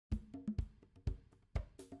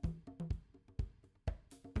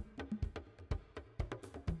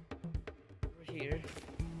here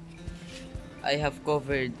I have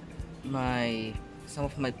covered some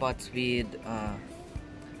of my pots with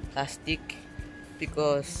plastic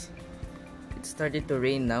because it started to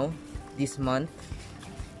rain now this month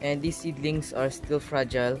and these seedlings are still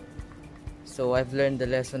fragile, so I've learned the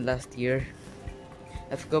lesson last year.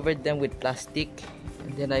 I've covered them with plastic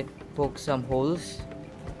and then I poked some holes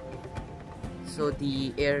so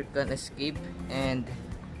the air can escape, and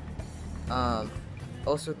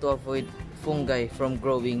also to avoid fungi from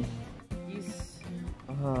growing. This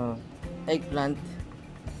eggplant,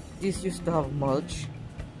 this used to have mulch,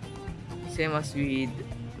 same as with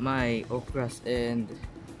my okras and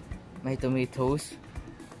my tomatoes,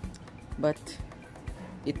 but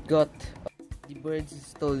the birds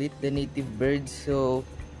stole it, the native birds, so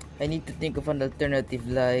I need to think of an alternative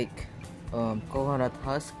like coconut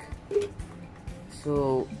husk.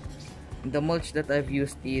 So the mulch that I've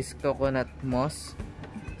used is coconut moss,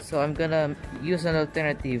 so I'm gonna use an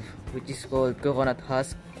alternative which is called coconut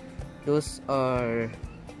husk. Those are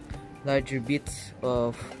larger bits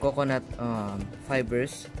of coconut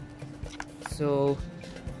fibers, so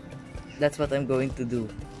that's what I'm going to do.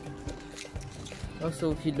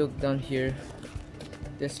 Also, if you look down here,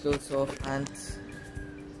 there's loads of ants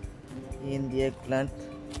in the eggplant,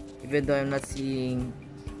 even though I'm not seeing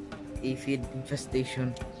aphid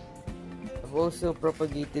infestation. I've also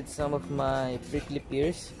propagated some of my prickly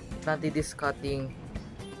pears. Planted this cutting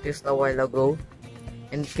just a while ago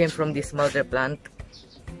and it came from this mother plant.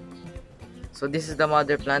 So this is the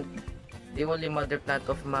mother plant, the only mother plant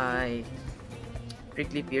of my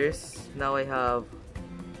prickly pears. Now I have,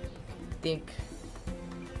 I think,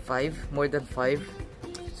 more than 5.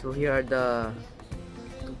 So here are the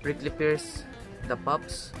 2 prickly pears, the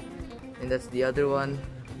pups, and that's the other one.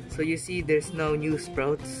 So you see there's now new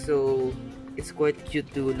sprouts, so it's quite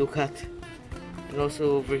cute to look at. And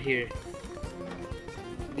also over here,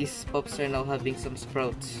 these pups are now having some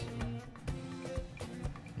sprouts.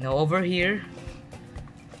 Now over here,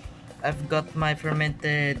 I've got my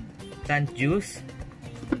fermented plant juice.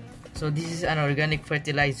 So this is an organic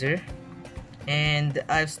fertilizer, and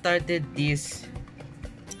I've started this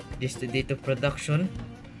the date of production,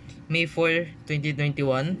 May 4,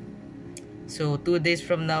 2021. So 2 days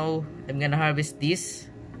from now, I'm gonna harvest this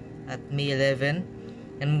at May 11,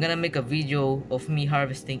 and I'm gonna make a video of me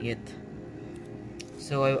harvesting it.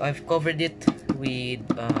 So I've covered it with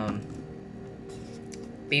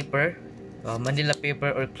paper. Manila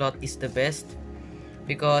paper or cloth is the best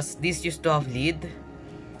because this used to have lid.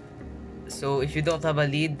 So if you don't have a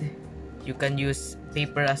lid, you can use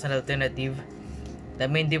paper as an alternative. The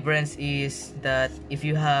main difference is that if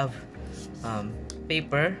you have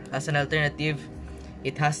paper as an alternative,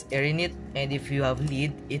 it has air in it, and if you have lid,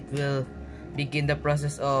 it will begin the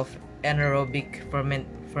process of anaerobic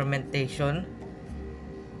fermentation.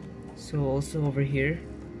 So also over here,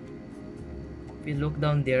 if you look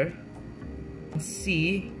down there,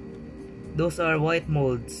 see those are white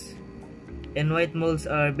molds, and white molds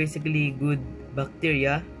are basically good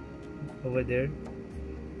bacteria over there.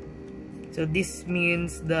 So this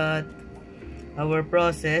means that our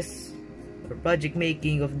process or project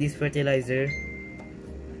making of this fertilizer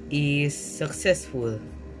is successful.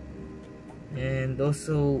 And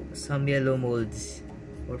also some yellow molds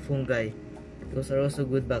or fungi, those are also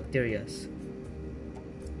good bacteria.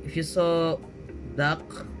 If you saw black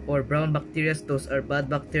or brown bacteria, those are bad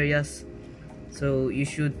bacteria, so you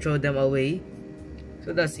should throw them away.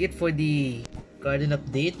 So that's it for the garden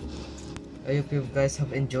update. I hope you guys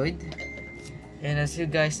have enjoyed, and I'll see you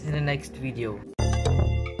guys in the next video.